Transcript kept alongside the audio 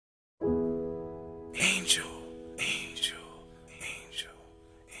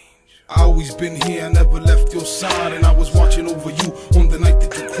always been here, I never left your side. And I was watching over you on the night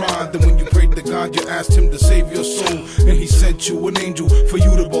that you cried. Then when you prayed to God, you asked him to save your soul, and he sent you an angel for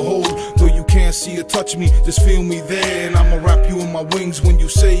you to behold. Though you can't see or touch me, just feel me there. And I'ma wrap you in my wings when you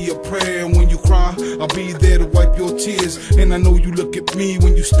say your prayer. And when you cry, I'll be there to wipe your tears. And I know you look at me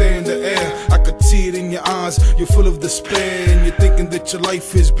when you stare in the air. I could see it in your eyes, you're full of despair. And you're thinking that your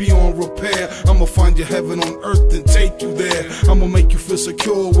life is beyond repair. I'ma find your heaven on earth and take you there. I'ma make you feel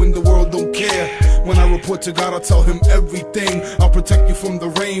secure when the world don't care. When I report to God, I'll tell him everything. I'll protect you from the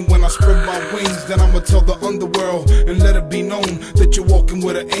rain when I spread my wings. Then I'ma tell the underworld and let it be known that you're walking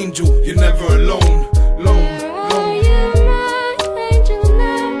with an angel. You're never alone, alone.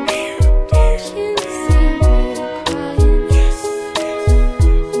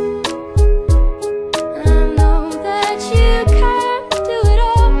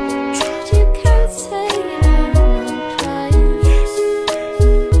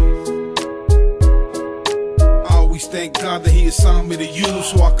 Thank God that he assigned me to you,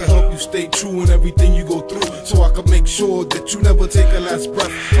 so I can help you stay true in everything you go through, so I can make sure that you never take a last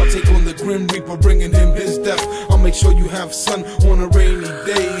breath. I'll take on the grim reaper, bringing him his death. I'll make sure you have sun on a rainy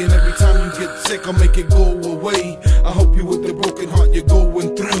day, and every time you get sick, I'll make it go away. I help you with the broken heart you're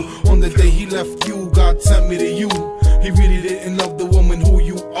going through. On the day he left you, God sent me to you. He really didn't love the woman who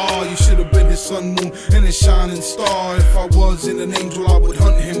you are. You should have been his sun, moon, and his shining star. If I wasn't an angel, I would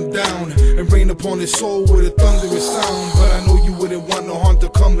hunt him down and rain upon his soul with a thunderous sound. But I know you wouldn't want no harm to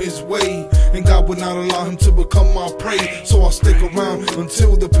come his way, and God would not allow him to become my prey. So I'll stick around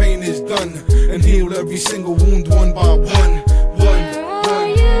until the pain is done and heal every single wound one by one.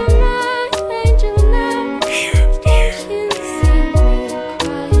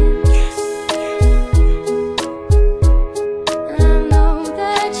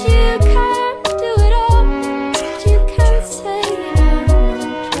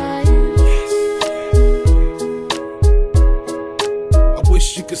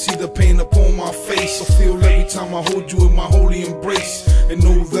 You can see the pain upon my face. I feel every time I hold you in my holy embrace, and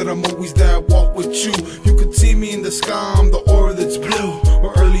know that I'm always there, I walk with you. You could see me in the sky, I'm the aura that's blue.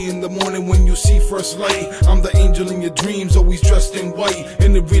 Or early in the morning when you see first light, I'm the angel in your dreams, always dressed in white.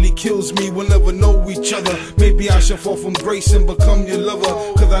 And it really kills me, we'll never know each other. Maybe I should fall from grace and become your lover,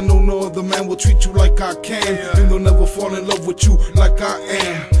 cause I know no other man will treat you like I can, and they'll never fall in love with you like I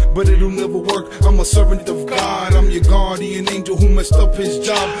am. But it'll never work, I'm a servant of God. I'm your guardian angel who messed up his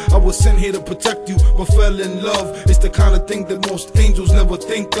job. I was sent here to protect you, but fell in love. It's the kind of thing that most angels never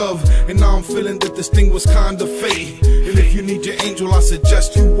think of. And now I'm feeling that this thing was kinda fate. And if you need your angel, I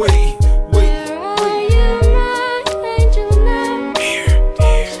suggest you wait.